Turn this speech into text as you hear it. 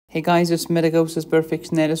Hey guys, it's Medicosis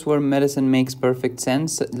Perfectionalis, where medicine makes perfect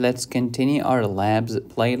sense. Let's continue our labs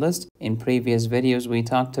playlist. In previous videos, we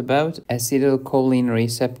talked about acetylcholine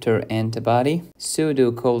receptor antibody,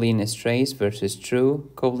 pseudocholinesterase versus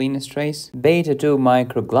true cholinesterase, beta-2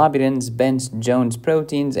 microglobulins, Benz-Jones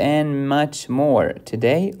proteins, and much more.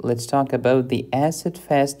 Today, let's talk about the acid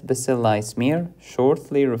Fast Bacilli Smear,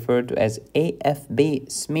 shortly referred to as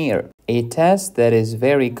AFB smear. A test that is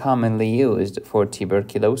very commonly used for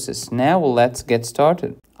tuberculosis. Now let's get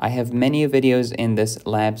started. I have many videos in this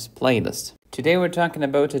labs playlist. Today we're talking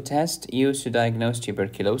about a test used to diagnose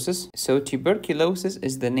tuberculosis. So tuberculosis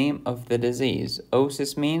is the name of the disease.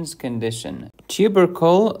 Osis means condition.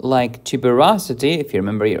 Tubercle, like tuberosity, if you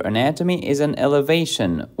remember your anatomy, is an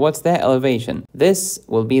elevation. What's that elevation? This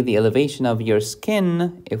will be the elevation of your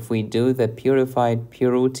skin if we do the purified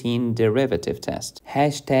purotine derivative test.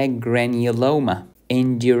 Hashtag granuloma.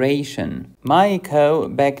 Induration.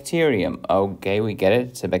 Mycobacterium. Okay, we get it.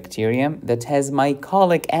 It's a bacterium that has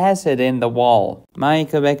mycolic acid in the wall.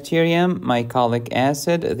 Mycobacterium, mycolic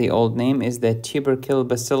acid. The old name is the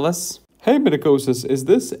tuberculobacillus. Hey Medicosis, is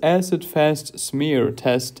this acid fast smear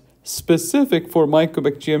test specific for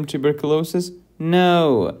Mycobacterium tuberculosis?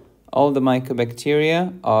 No. All the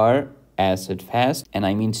mycobacteria are acid fast, and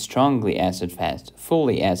I mean strongly acid fast,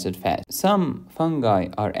 fully acid fast. Some fungi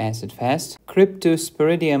are acid fast.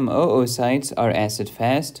 Cryptosporidium oocytes are acid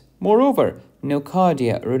fast. Moreover,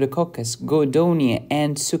 Nocardia, Rhodococcus, Gordoniae,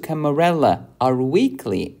 and Sucamarella are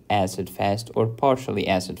weakly acid fast or partially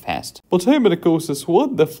acid fast. But hey Medicosis,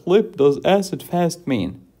 what the flip does acid fast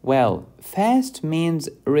mean? Well, fast means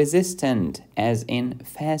resistant, as in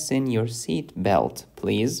fasten your seat belt,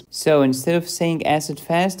 please. So instead of saying acid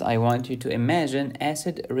fast, I want you to imagine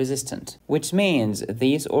acid resistant, which means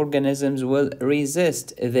these organisms will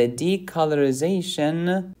resist the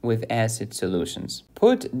decolorization with acid solutions.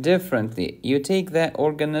 Put differently, you take that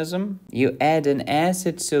organism, you add an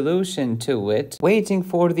acid solution to it, waiting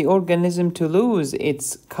for the organism to lose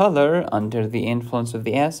its color under the influence of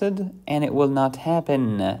the acid, and it will not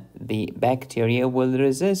happen. The bacteria will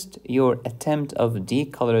resist your attempt of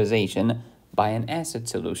decolorization by an acid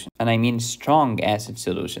solution. And I mean strong acid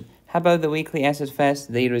solution. How about the weakly acid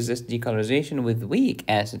fast? They resist decolorization with weak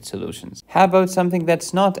acid solutions. How about something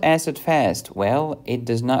that's not acid fast? Well, it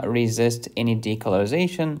does not resist any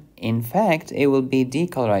decolorization. In fact, it will be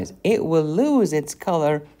decolorized. It will lose its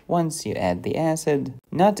color once you add the acid.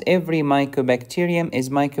 Not every mycobacterium is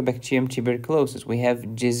Mycobacterium tuberculosis. We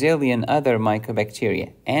have gazillion other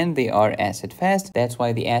mycobacteria, and they are acid fast. That's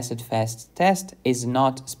why the acid fast test is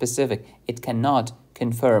not specific. It cannot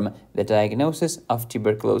confirm the diagnosis of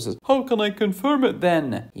tuberculosis. How can I confirm it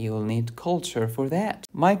then? You'll need culture for that.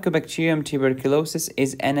 Mycobacterium tuberculosis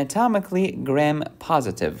is anatomically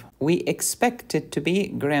gram-positive. We expect it to be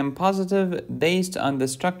gram-positive based on the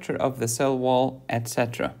structure of the cell wall,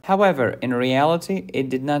 etc. However, in reality, it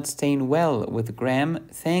did not stain well with gram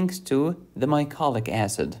thanks to the mycolic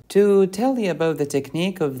acid. To tell you about the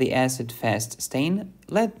technique of the acid-fast stain,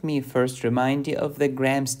 let me first remind you of the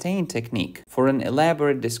gram stain technique. For an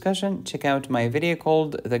elaborate discussion, check out my video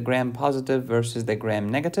called The Gram Positive versus the Gram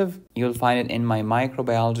Negative. You'll find it in my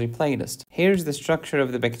microbiology playlist. Here's the structure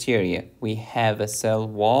of the bacteria. We have a cell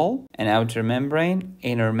wall, an outer membrane,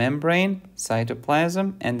 inner membrane,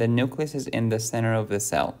 cytoplasm, and the nucleus is in the center of the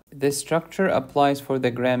cell. This structure applies for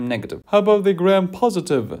the gram negative. How about the gram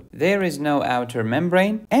positive? There is no outer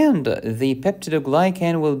membrane, and the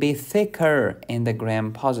peptidoglycan will be thicker in the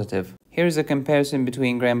gram positive. Here's a comparison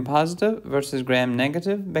between gram-positive versus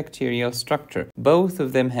gram-negative bacterial structure. Both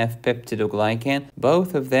of them have peptidoglycan.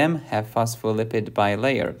 Both of them have phospholipid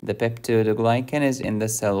bilayer. The peptidoglycan is in the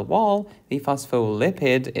cell wall. The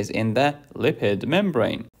phospholipid is in the lipid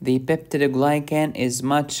membrane. The peptidoglycan is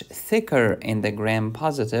much thicker in the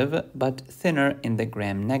gram-positive, but thinner in the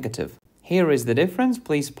gram-negative. Here is the difference.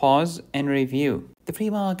 Please pause and review. The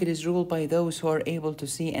free market is ruled by those who are able to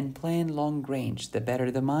see and plan long range. The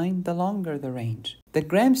better the mind, the longer the range. The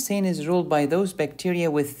gram stain is ruled by those bacteria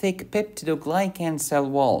with thick peptidoglycan cell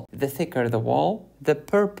wall. The thicker the wall, the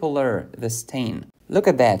purpler the stain. Look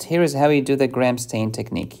at that. Here is how you do the gram stain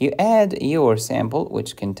technique. You add your sample,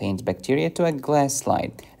 which contains bacteria, to a glass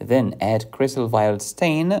slide. Then add crystal violet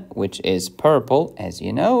stain, which is purple. As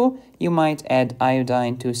you know, you might add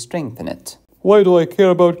iodine to strengthen it. Why do I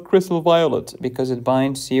care about crystal violet? Because it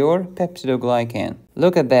binds to your peptidoglycan.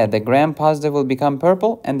 Look at that. The gram-positive will become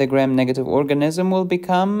purple, and the gram-negative organism will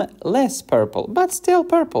become less purple, but still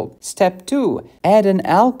purple. Step 2. Add an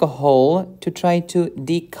alcohol to try to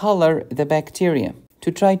decolor the bacteria.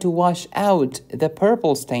 to try to wash out the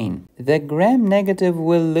purple stain. The gram-negative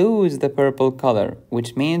will lose the purple color,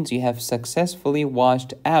 which means you have successfully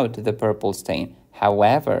washed out the purple stain.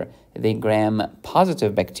 However, the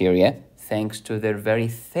gram-positive bacteria, thanks to their very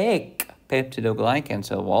thick peptidoglycan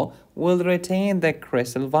cell wall, will retain the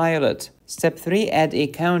crystal violet. Step 3, add a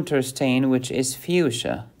counter stain, which is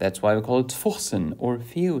fuchsia. That's why we call it fuchsin or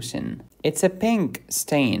fuchsin. It's a pink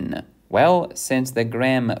stain. Well, since the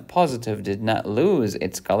gram-positive did not lose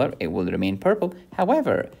its color, it will remain purple.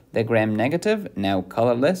 However, the gram-negative, now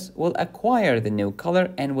colorless, will acquire the new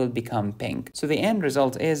color and will become pink. So the end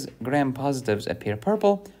result is gram-positives appear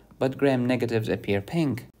purple, but gram-negatives appear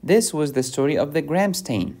pink. This was the story of the gram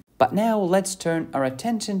stain. But now let's turn our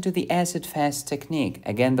attention to the acid-fast technique.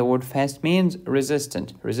 Again, the word fast means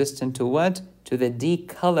resistant. Resistant to what? To the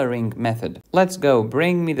decoloring method. Let's go.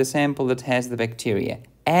 Bring me the sample that has the bacteria.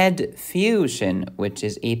 Add fuchsin, which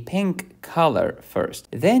is a pink color first.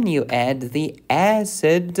 Then you add the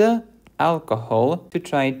acid alcohol to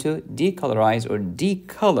try to decolorize or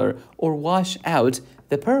decolor or wash out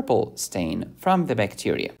the purple stain from the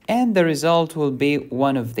bacteria. And the result will be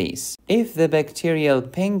one of these. If the bacterial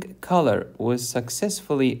pink color was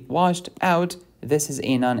successfully washed out, this is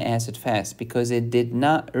a non-acid fast because it did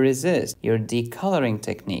not resist your decoloring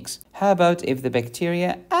techniques. How about if the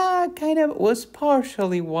bacteria kind of was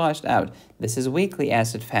partially washed out? This is weakly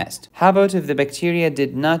acid fast. How about if the bacteria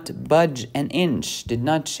did not budge an inch, did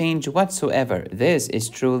not change whatsoever? This is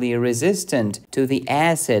truly resistant to the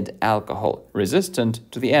acid alcohol. Resistant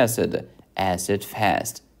to the acid. Acid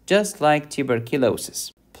fast. Just like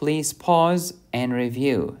tuberculosis. Please pause and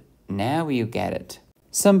review. Now you get it.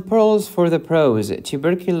 Some pearls for the pros.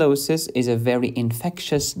 Tuberculosis is a very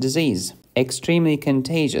infectious disease, extremely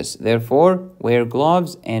contagious. Therefore, wear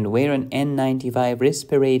gloves and wear an N95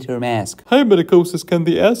 respirator mask. Hi Medicosis, can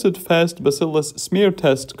the acid-fast Bacillus smear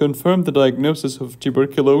test confirm the diagnosis of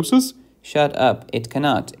tuberculosis? Shut up, it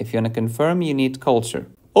cannot. If you want to confirm, you need culture.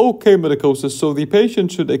 Okay, Medicosis, so the patient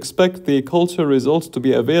should expect the culture results to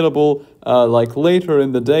be available like later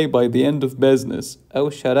in the day by the end of business. Oh,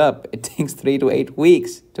 shut up. It takes 3 to 8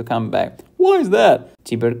 weeks to come back. Why is that?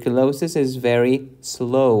 Tuberculosis is very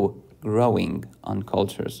slow growing on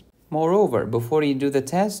cultures. Moreover, before you do the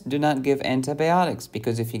test, do not give antibiotics,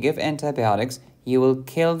 because if you give antibiotics, you will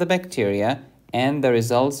kill the bacteria and the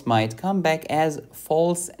results might come back as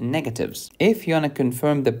false negatives. If you want to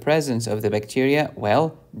confirm the presence of the bacteria,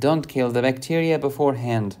 well, don't kill the bacteria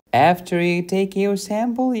beforehand. After you take your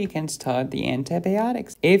sample, you can start the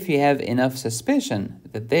antibiotics if you have enough suspicion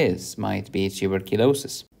that this might be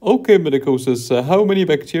tuberculosis. Okay, Medicosis, how many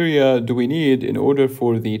bacteria do we need in order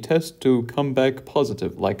for the test to come back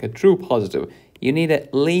positive, like a true positive? You need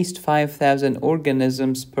at least 5,000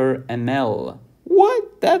 organisms per ml. What?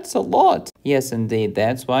 That's a lot. Yes, indeed.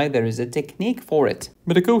 That's why there is a technique for it.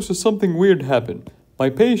 Medicosis, something weird happened.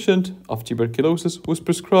 My patient of tuberculosis was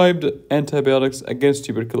prescribed antibiotics against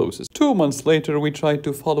tuberculosis. 2 months later, we tried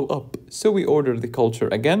to follow up. So we ordered the culture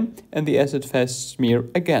again and the acid-fast smear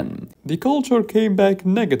again. The culture came back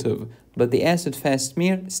negative, but the acid-fast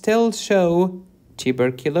smear still show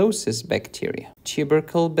tuberculosis bacteria.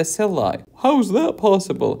 Tubercle bacilli. How's that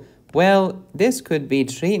possible? Well, this could be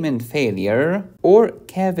treatment failure or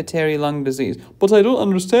cavitary lung disease. But I don't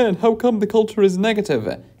understand. How come the culture is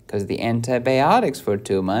negative? Because the antibiotics for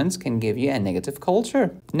 2 months can give you a negative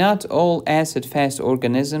culture. Not all acid-fast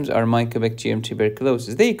organisms are Mycobacterium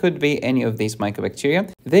tuberculosis. They could be any of these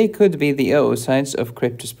mycobacteria. They could be the oocytes of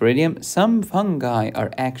Cryptosporidium. Some fungi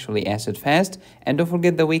are actually acid-fast. And don't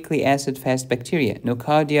forget the weakly acid-fast bacteria,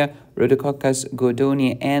 Nocardia, Rhodococcus,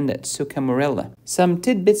 Gordoniae, and Tsucamurella. Some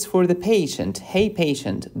tidbits for the patient. Hey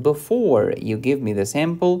patient, before you give me the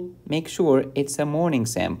sample, make sure it's a morning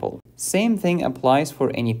sample. Same thing applies for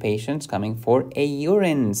any patients coming for a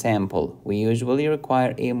urine sample. We usually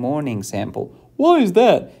require a morning sample. Why is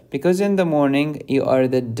that? Because in the morning, you are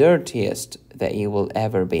the dirtiest that you will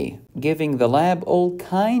ever be, giving the lab all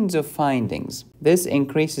kinds of findings. This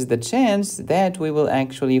increases the chance that we will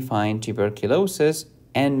actually find tuberculosis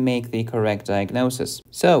and make the correct diagnosis.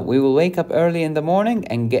 So we will wake up early in the morning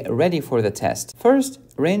and get ready for the test. First,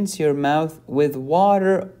 rinse your mouth with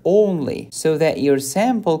water only so that your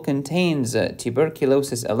sample contains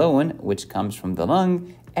tuberculosis alone, which comes from the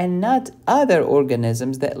lung, and not other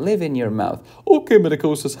organisms that live in your mouth. Okay,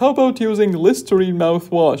 Medicosis, how about using Listerine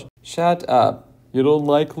mouthwash? Shut up. You don't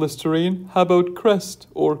like Listerine? How about Crest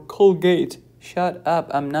or Colgate? Shut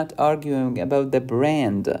up, I'm not arguing about the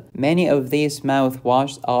brand. Many of these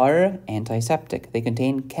mouthwashes are antiseptic. They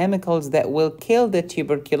contain chemicals that will kill the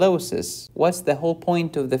tuberculosis. What's the whole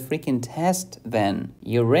point of the freaking test then?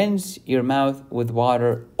 You rinse your mouth with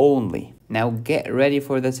water only. Now get ready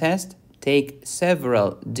for the test. Take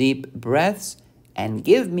several deep breaths and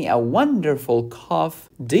give me a wonderful cough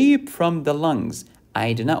deep from the lungs.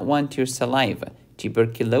 I do not want your saliva.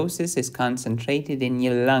 Tuberculosis is concentrated in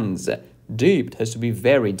your lungs. Deep, it has to be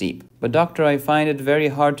very deep. But doctor, I find it very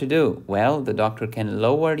hard to do. Well, the doctor can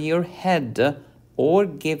lower your head or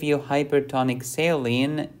give you hypertonic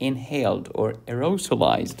saline inhaled or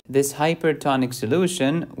aerosolized. This hypertonic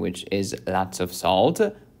solution, which is lots of salt,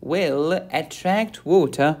 will attract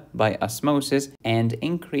water by osmosis and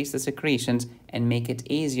increase the secretions and make it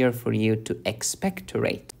easier for you to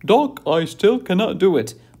expectorate. Doc, I still cannot do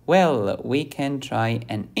it. Well, we can try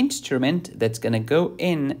an instrument that's gonna go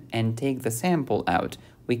in and take the sample out.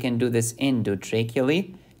 We can do this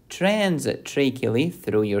endotracheally, transtracheally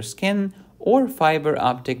through your skin, or fiber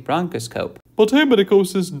optic bronchoscope. But hey,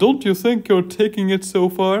 Medicosis, don't you think you're taking it so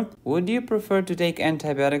far? Would you prefer to take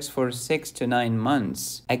antibiotics for 6 to 9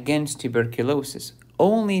 months against tuberculosis,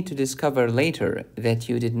 only to discover later that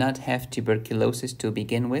you did not have tuberculosis to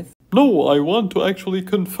begin with? No, I want to actually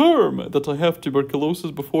confirm that I have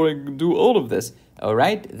tuberculosis before I do all of this.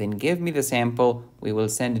 Alright, then give me the sample. We will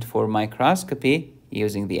send it for microscopy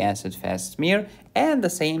using the acid fast smear, and the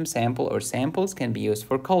same sample or samples can be used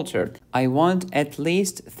for culture. I want at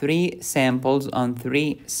least 3 samples on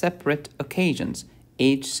 3 separate occasions.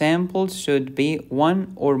 Each sample should be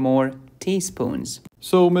 1 or more teaspoons.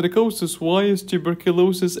 So, Medicosis, why is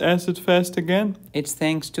tuberculosis acid fast again? It's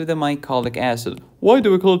thanks to the mycolic acid. Why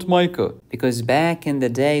do we call it mica? Because back in the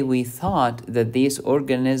day, we thought that these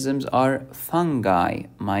organisms are fungi.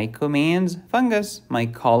 Myco means fungus.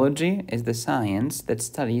 Mycology is the science that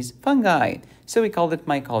studies fungi. So we called it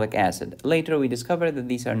mycolic acid. Later, we discovered that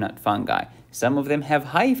these are not fungi. Some of them have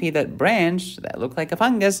hyphae that branch, that look like a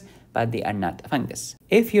fungus, but they are not a fungus.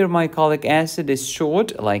 If your mycolic acid is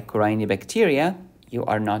short, like Corynebacteria, you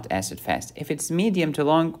are not acid fast. If it's medium to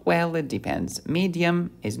long, well, it depends.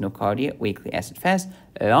 Medium is Nocardia, weakly acid fast.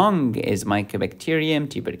 Long is Mycobacterium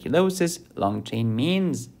tuberculosis. Long chain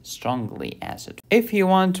means strongly acid. If you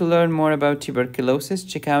want to learn more about tuberculosis,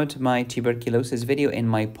 check out my tuberculosis video in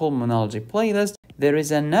my pulmonology playlist. There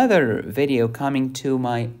is another video coming to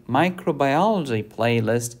my microbiology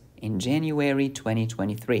playlist in January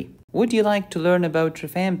 2023. Would you like to learn about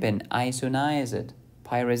rifampin, isoniazid,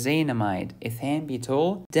 pyrazinamide,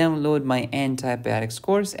 ethambutol? Download my antibiotics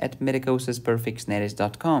course at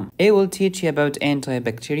medicosisperfectionalis.com. It will teach you about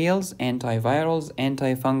antibacterials, antivirals,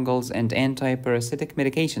 antifungals, and antiparasitic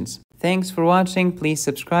medications. Thanks for watching. Please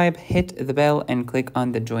subscribe, hit the bell, and click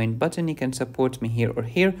on the join button. You can support me here or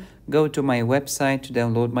here. Go to my website to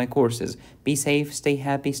download my courses. Be safe, stay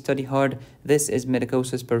happy, study hard. This is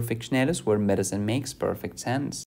Medicosis Perfectionalis, where medicine makes perfect sense.